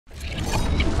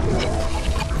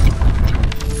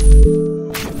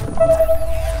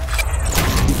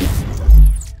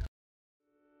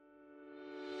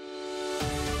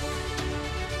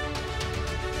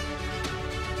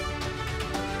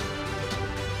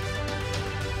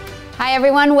Hi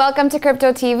everyone, welcome to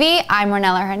Crypto TV. I'm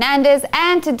Ornella Hernandez,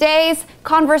 and today's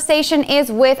conversation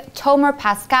is with Tomer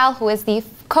Pascal, who is the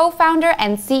co-founder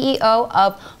and CEO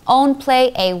of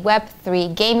Ownplay, a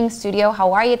Web3 gaming studio.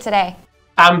 How are you today?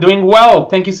 I'm doing well.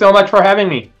 Thank you so much for having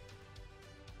me.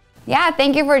 Yeah,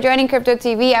 thank you for joining Crypto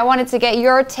TV. I wanted to get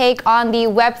your take on the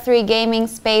Web3 gaming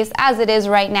space as it is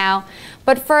right now.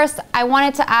 But first, I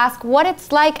wanted to ask what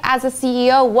it's like as a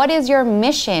CEO. What is your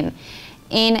mission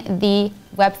in the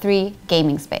Web3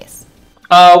 gaming space?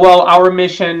 Well, our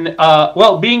mission, being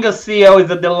a CEO is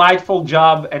a delightful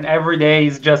job, and every day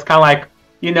is just kind of like,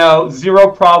 zero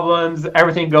problems,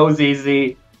 everything goes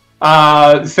easy.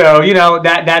 That's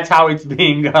how it's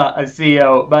being a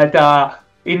CEO. But,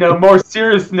 more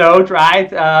serious note,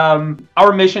 right?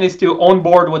 Our mission is to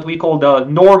onboard what we call the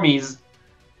normies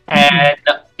and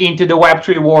into the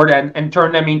Web3 world and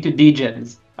turn them into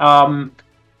degens. And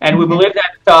we believe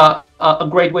that a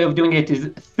great way of doing it is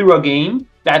through a game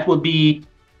that would be,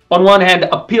 on one hand,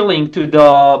 appealing to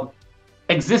the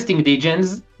existing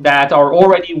degens that are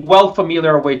already well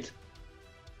familiar with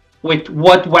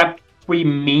what Web3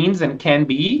 means and can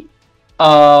be,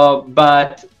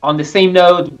 but on the same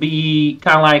note, be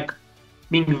kind of like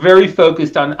being very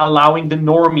focused on allowing the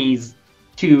normies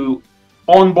to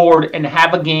onboard and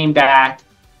have a game that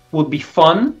would be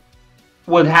fun,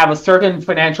 would have a certain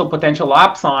financial potential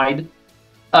upside,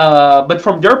 but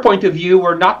from their point of view,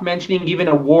 we're not mentioning even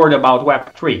a word about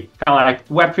Web3. Kind of like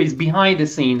Web3 is behind the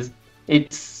scenes.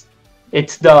 It's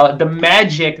the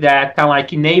magic that kind of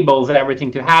like enables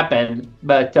everything to happen.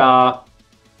 But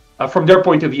from their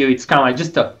point of view, it's kind of like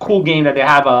just a cool game that they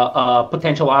have a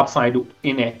potential upside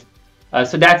in it.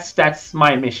 So that's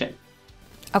my mission.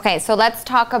 Okay, so let's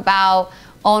talk about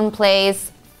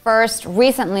Ownplay's first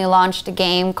recently launched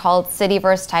game called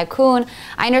CityVerse Tycoon.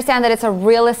 I understand that it's a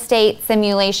real estate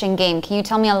simulation game. Can you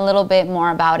tell me a little bit more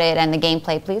about it and the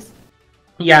gameplay, please?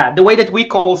 Yeah, the way that we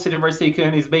call CityVerse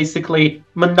Tycoon is basically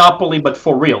Monopoly, but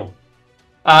for real.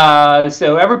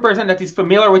 So every person that is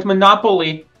familiar with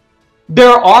Monopoly,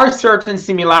 there are certain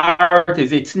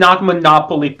similarities. It's not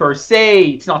Monopoly per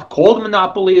se. It's not called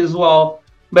Monopoly as well.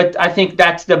 But I think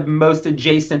that's the most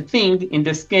adjacent thing in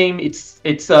this game. It's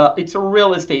a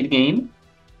real estate game,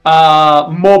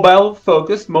 mobile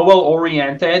focused, mobile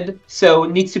oriented. So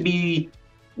it needs to be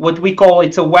what we call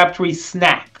it's a Web3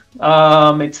 snack.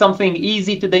 It's something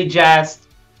easy to digest,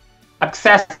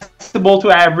 accessible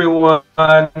to everyone.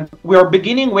 We are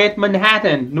beginning with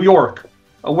Manhattan, New York,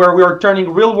 where we are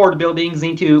turning real world buildings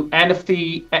into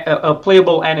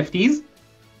playable NFTs,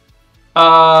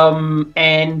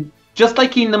 and just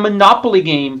like in the Monopoly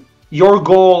game, your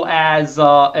goal as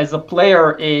a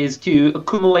player is to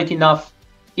accumulate enough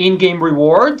in-game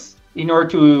rewards in order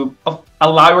to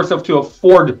allow yourself to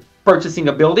afford purchasing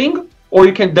a building, or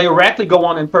you can directly go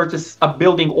on and purchase a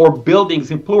building or buildings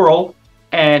in plural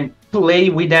and play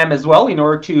with them as well in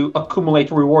order to accumulate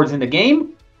rewards in the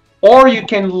game, or you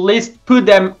can put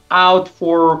them out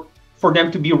for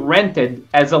them to be rented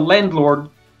as a landlord.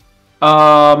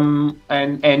 And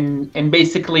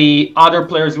basically other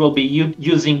players will be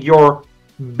using your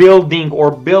building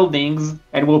or buildings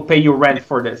and will pay you rent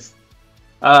for this.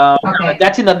 Okay.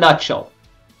 That's in a nutshell.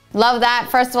 Love that,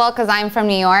 first of all, because I'm from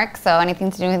New York, so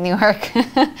anything to do with New York,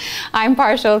 I'm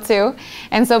partial to.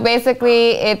 And so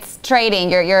basically it's trading.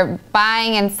 You're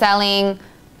buying and selling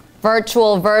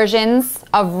virtual versions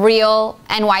of real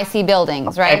NYC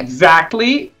buildings, right?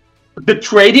 Exactly. The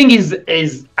trading is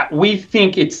we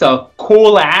think it's a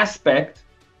cool aspect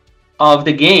of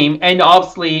the game, and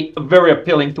obviously very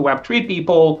appealing to Web3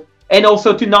 people and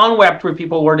also to non-Web3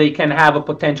 people where they can have a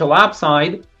potential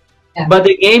upside. Yeah. But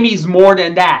the game is more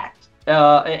than that.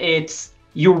 It's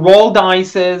you roll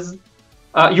the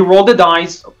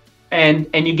dice and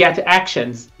you get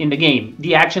actions in the game.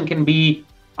 The action can be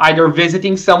either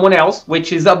visiting someone else,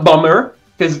 which is a bummer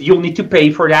because you'll need to pay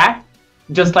for that,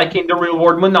 just like in the real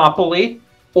world Monopoly,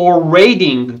 or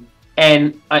raiding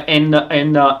and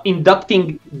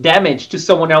inducting damage to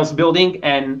someone else's building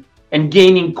and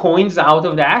gaining coins out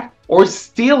of that, or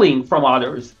stealing from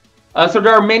others. So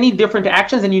there are many different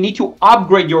actions, and you need to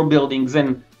upgrade your buildings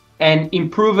and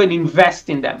improve and invest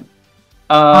in them.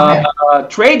 Okay.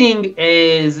 Trading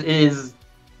is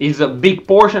a big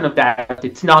portion of that.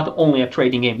 It's not only a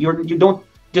trading game. You don't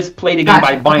just play the game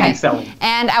by buying and selling.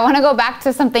 And I want to go back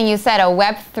to something you said, a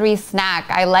Web3 snack.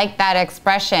 I like that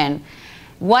expression.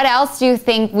 What else do you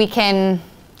think we can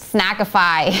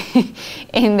snackify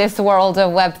in this world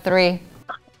of Web3?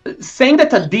 Saying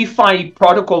that a DeFi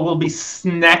protocol will be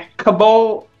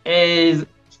snackable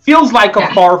feels like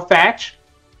a far-fetched.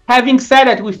 Having said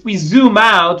that, if we zoom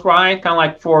out, right, kind of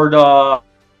like for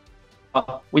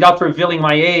without revealing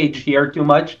my age here too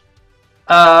much,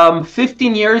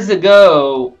 15 years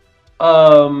ago,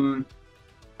 on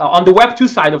the Web2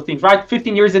 side of things, right?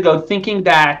 15 years ago, thinking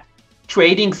that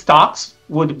trading stocks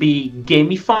would be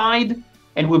gamified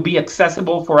and would be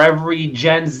accessible for every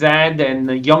Gen Z and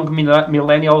a young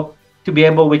millennial to be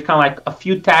able, with kind of like a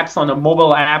few taps on a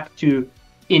mobile app, to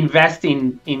invest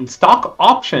in stock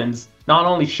options, not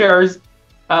only shares,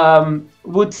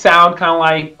 would sound kind of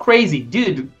like crazy.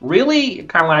 Dude, really?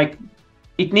 Kind of like,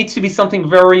 it needs to be something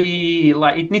very,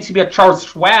 like, it needs to be a Charles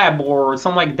Schwab or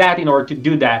something like that in order to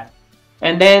do that.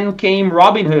 And then came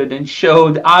Robinhood and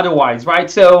showed otherwise, right?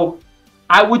 So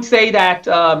I would say that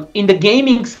in the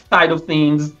gaming side of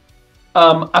things,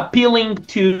 appealing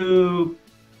to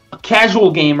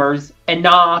casual gamers and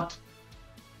not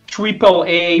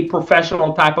AAA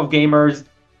professional type of gamers,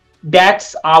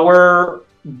 that's our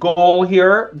goal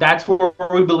here. That's where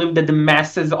we believe that the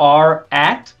masses are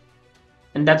at,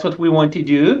 and that's what we want to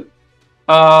do.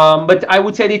 But I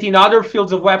would say that in other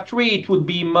fields of Web3, it would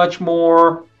be much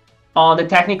more on the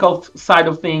technical side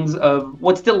of things, of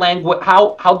what's the language,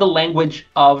 how the language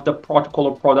of the protocol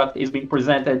or product is being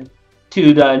presented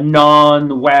to the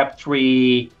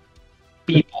non-Web3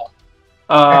 people.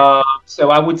 So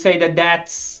I would say that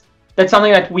that's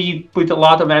something that we put a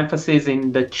lot of emphasis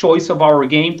in the choice of our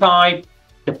game type,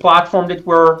 the platform that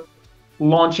we're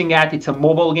launching at. It's a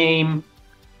mobile game,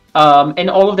 and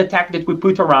all of the tech that we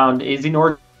put around is in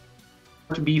order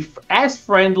to be as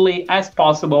friendly as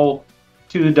possible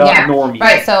to the normies.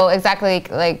 Right, so exactly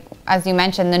like as you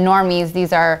mentioned, the normies,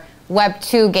 these are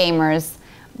Web2 gamers,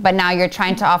 but now you're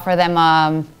trying to offer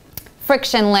them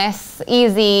frictionless,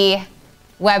 easy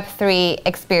Web3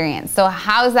 experience. So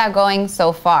how's that going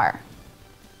so far?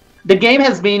 The game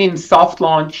has been in soft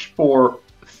launch for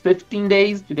 15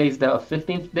 days. Today's the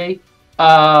 15th day.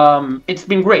 It's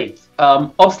been great.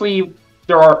 Obviously,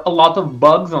 there are a lot of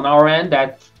bugs on our end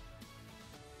that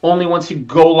only once you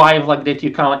go live like that you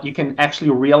can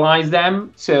actually realize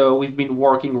them. So we've been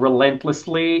working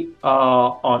relentlessly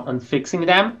on fixing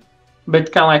them.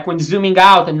 But kind of like when zooming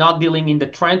out and not dealing in the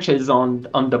trenches on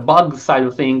the bug side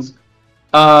of things,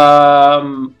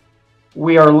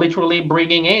 we are literally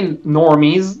bringing in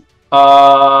normies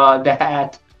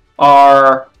that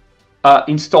are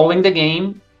installing the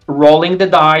game, rolling the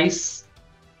dice,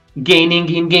 gaining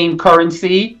in-game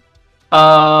currency,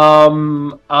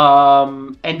 and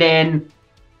then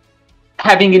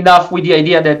having enough with the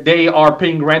idea that they are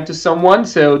paying rent to someone,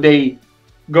 so they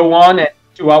go on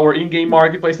to our in-game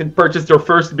marketplace and purchase their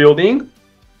first building,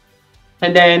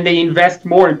 and then they invest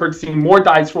more in purchasing more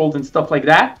dice rolls and stuff like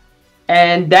that.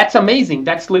 And that's amazing.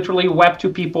 That's literally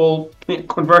Web2 people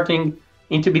converting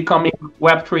into becoming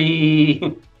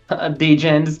Web3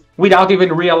 degens without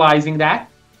even realizing that.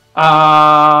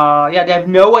 Yeah, they have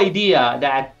no idea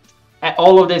that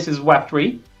all of this is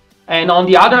Web3. And on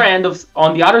the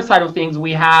other side of things,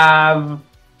 we have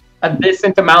a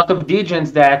decent amount of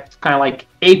degens that kind of like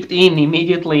aped in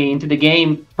immediately into the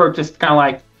game, purchased kind of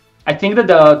like, I think that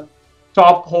the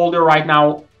top holder right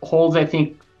now holds, I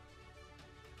think,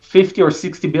 50 or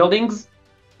 60 buildings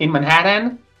in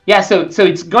Manhattan. Yeah, so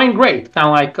it's going great. Kind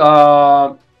of like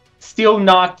still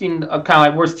not in kind of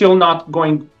like, we're still not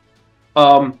going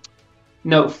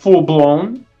full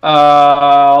blown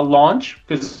launch,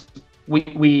 because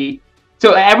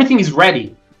so everything is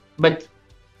ready, but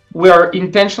we're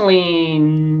intentionally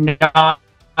not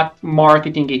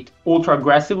marketing it ultra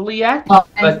aggressively yet. But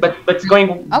it's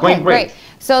going great.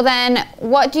 So then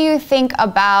what do you think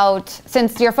about,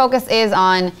 since your focus is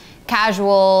on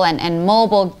casual and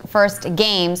mobile first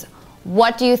games,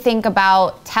 what do you think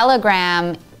about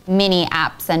Telegram mini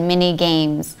apps and mini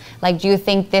games? Like, do you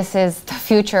think this is the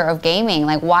future of gaming?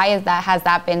 Like, why has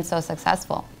that been so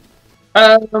successful?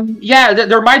 Yeah,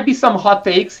 there might be some hot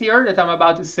takes here that I'm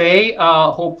about to say.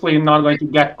 Hopefully I'm not going to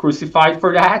get crucified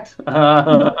for that.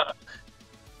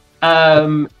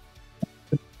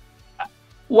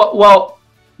 Well,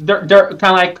 they're kind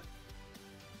of like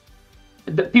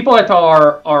the people that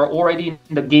are already in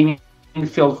the gaming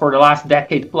field for the last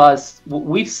decade plus.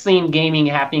 We've seen gaming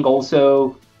happening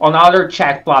also on other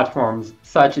chat platforms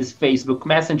such as Facebook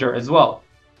Messenger as well.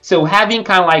 So having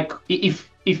kind of like, if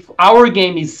our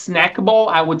game is snackable,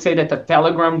 I would say that the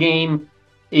Telegram game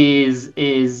is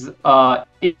even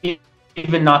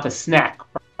not a snack,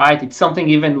 right? It's something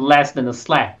even less than a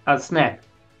snack.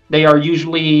 They are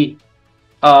usually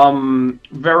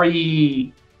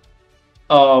very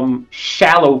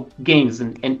shallow games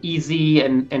and easy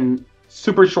and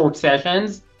super short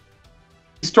sessions,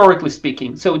 historically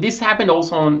speaking. So this happened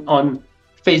also on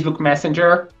Facebook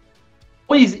Messenger.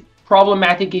 Always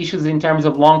problematic issues in terms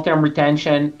of long-term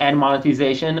retention and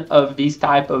monetization of these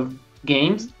type of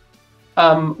games.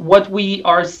 What we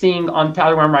are seeing on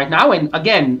Telegram right now, and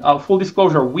again, full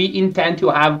disclosure, we intend to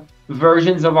have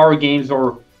versions of our games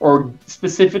or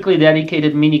specifically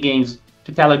dedicated mini games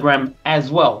to Telegram as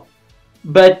well.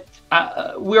 But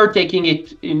we are taking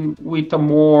it in with a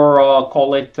more,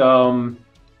 call it,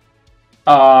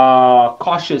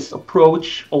 cautious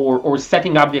approach or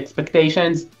setting up the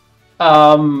expectations.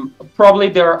 Probably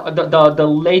the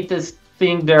latest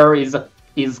thing there is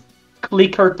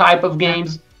clicker type of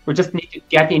games. We just need to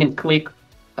get in and click.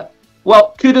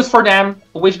 Well, kudos for them.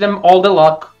 Wish them all the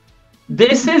luck.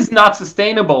 This is not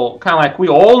sustainable. Kind of like we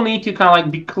all need to kind of like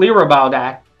be clear about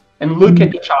that and look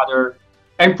at each other.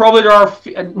 And probably there are,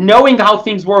 knowing how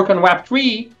things work on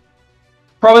Web3,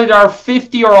 probably there are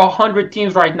 50 or 100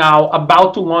 teams right now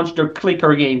about to launch their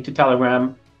clicker game to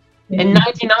Telegram. And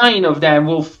 99 of them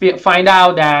will find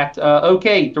out that,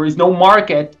 okay, there is no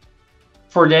market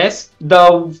for this.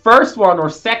 The first one or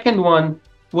second one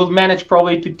will manage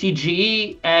probably to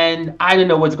TGE, and I don't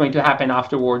know what's going to happen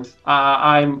afterwards.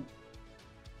 I'm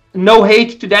no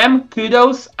hate to them,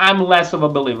 kudos. I'm less of a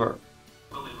believer.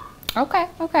 Okay.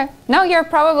 No, you're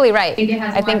probably right.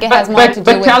 I think it has more to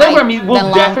do with Telegram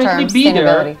will definitely be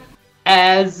there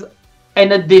as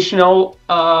an additional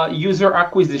user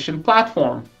acquisition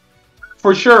platform,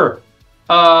 for sure.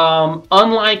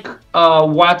 Unlike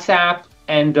WhatsApp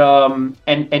and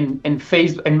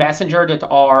Facebook and Messenger that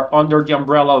are under the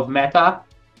umbrella of Meta,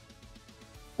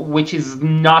 which is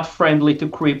not friendly to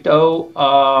crypto,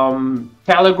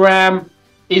 Telegram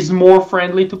is more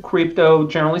friendly to crypto,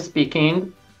 generally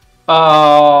speaking.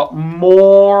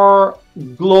 More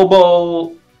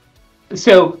global,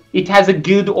 so it has a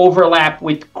good overlap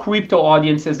with crypto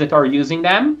audiences that are using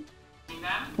them.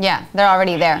 Yeah, they're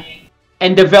already there.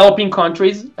 And developing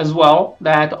countries as well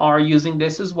that are using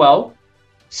this as well.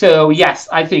 So yes,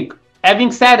 I think, having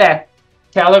said that,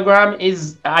 Telegram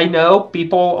is, I know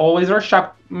people always are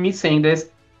shocked me saying this,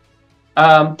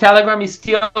 Telegram is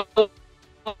still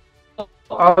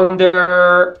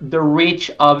under the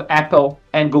reach of Apple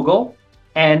and Google,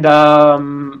 and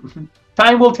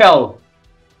time will tell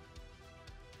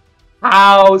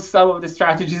how some of the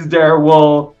strategies there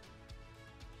will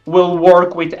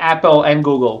work with Apple and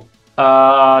Google.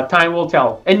 Time will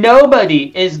tell, and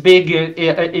nobody is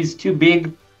too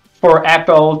big for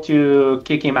Apple to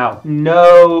kick him out.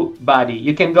 Nobody.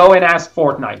 You can go and ask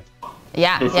Fortnite.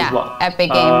 Yeah.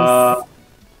 Epic Games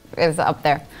is up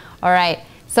there. All right.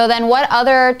 So then what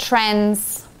other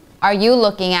trends are you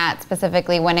looking at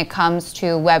specifically when it comes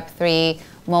to Web3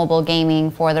 mobile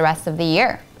gaming for the rest of the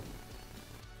year?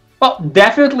 Well,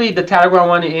 definitely the Telegram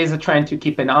one is a trend to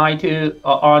keep an eye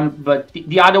on, but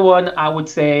the other one I would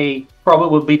say probably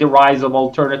would be the rise of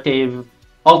alternatives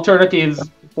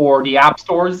for the app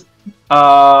stores,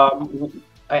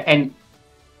 and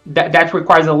that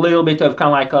requires a little bit of kind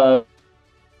of like a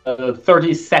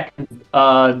 30-second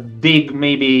dig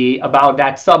maybe about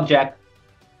that subject.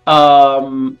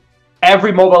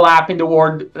 Every mobile app in the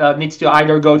world needs to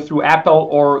either go through Apple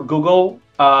or Google.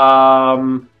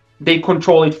 They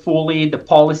control it fully, the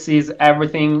policies,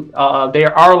 everything. They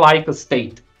are like a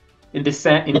state in this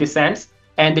sense.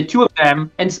 And the two of them,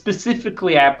 and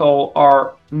specifically Apple,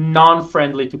 are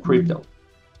non-friendly to crypto.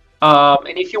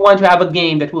 And if you want to have a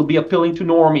game that will be appealing to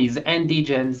normies and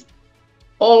degens,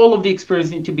 all of the experience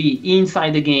need to be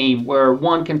inside the game, where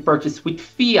one can purchase with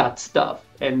fiat stuff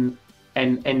and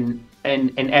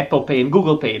Apple Pay and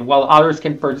Google Pay, and while others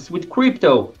can purchase with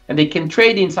crypto and they can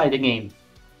trade inside the game.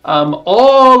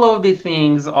 All of the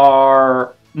things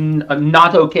are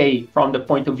not okay from the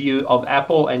point of view of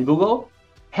Apple and Google.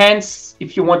 Hence,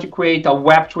 if you want to create a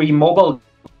Web3 mobile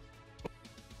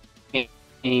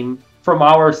game, from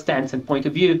our stance and point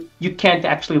of view, you can't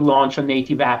actually launch a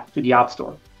native app to the App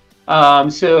Store.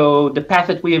 So the path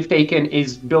that we have taken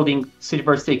is building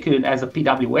CityVerse Tycoon as a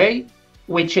PWA,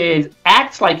 which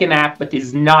acts like an app, but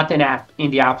is not an app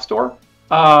in the App Store.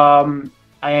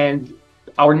 And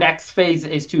our next phase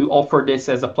is to offer this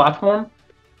as a platform.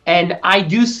 And I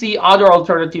do see other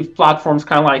alternative platforms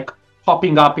kind of like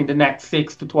popping up in the next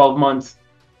 6 to 12 months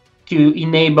to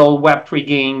enable Web3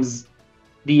 games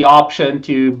the option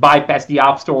to bypass the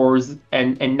app stores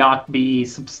and not be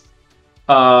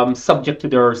subject to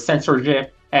their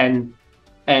censorship and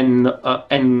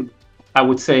I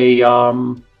would say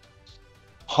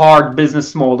hard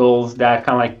business models that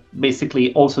kind of like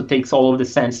basically also takes all of the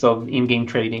sense of in-game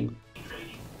trading.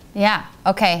 Yeah,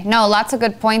 okay. No, lots of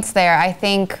good points there. I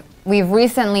think we've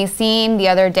recently seen the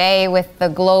other day with the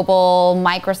global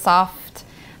Microsoft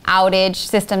outage,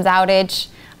 systems outage,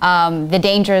 the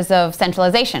dangers of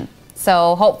centralization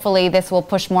So hopefully this will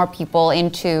push more people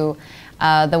into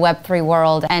the Web3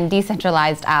 world and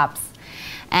decentralized apps.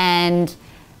 And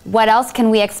what else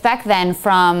can we expect then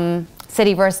from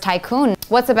CityVerse Tycoon?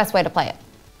 What's the best way to play it?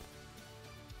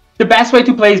 The best way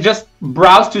to play is just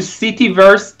browse to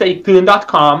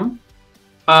cityversetycoon.com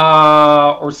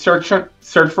or search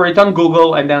for it on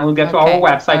Google, and then we'll get to our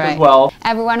website as well.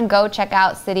 Everyone go check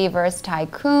out CityVerse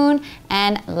Tycoon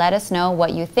and let us know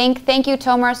what you think. Thank you,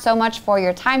 Tomer, so much for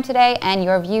your time today and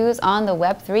your views on the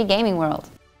Web3 gaming world.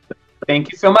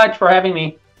 Thank you so much for having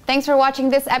me. Thanks for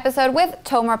watching this episode with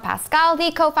Tomer Pascal,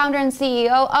 the co-founder and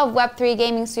CEO of Web3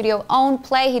 gaming studio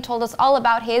Ownplay. He told us all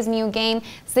about his new game,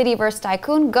 CityVerse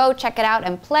Tycoon. Go check it out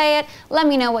and play it. Let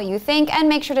me know what you think, and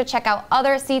make sure to check out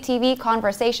other CTV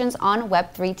conversations on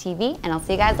Web3 TV, and I'll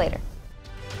see you guys later.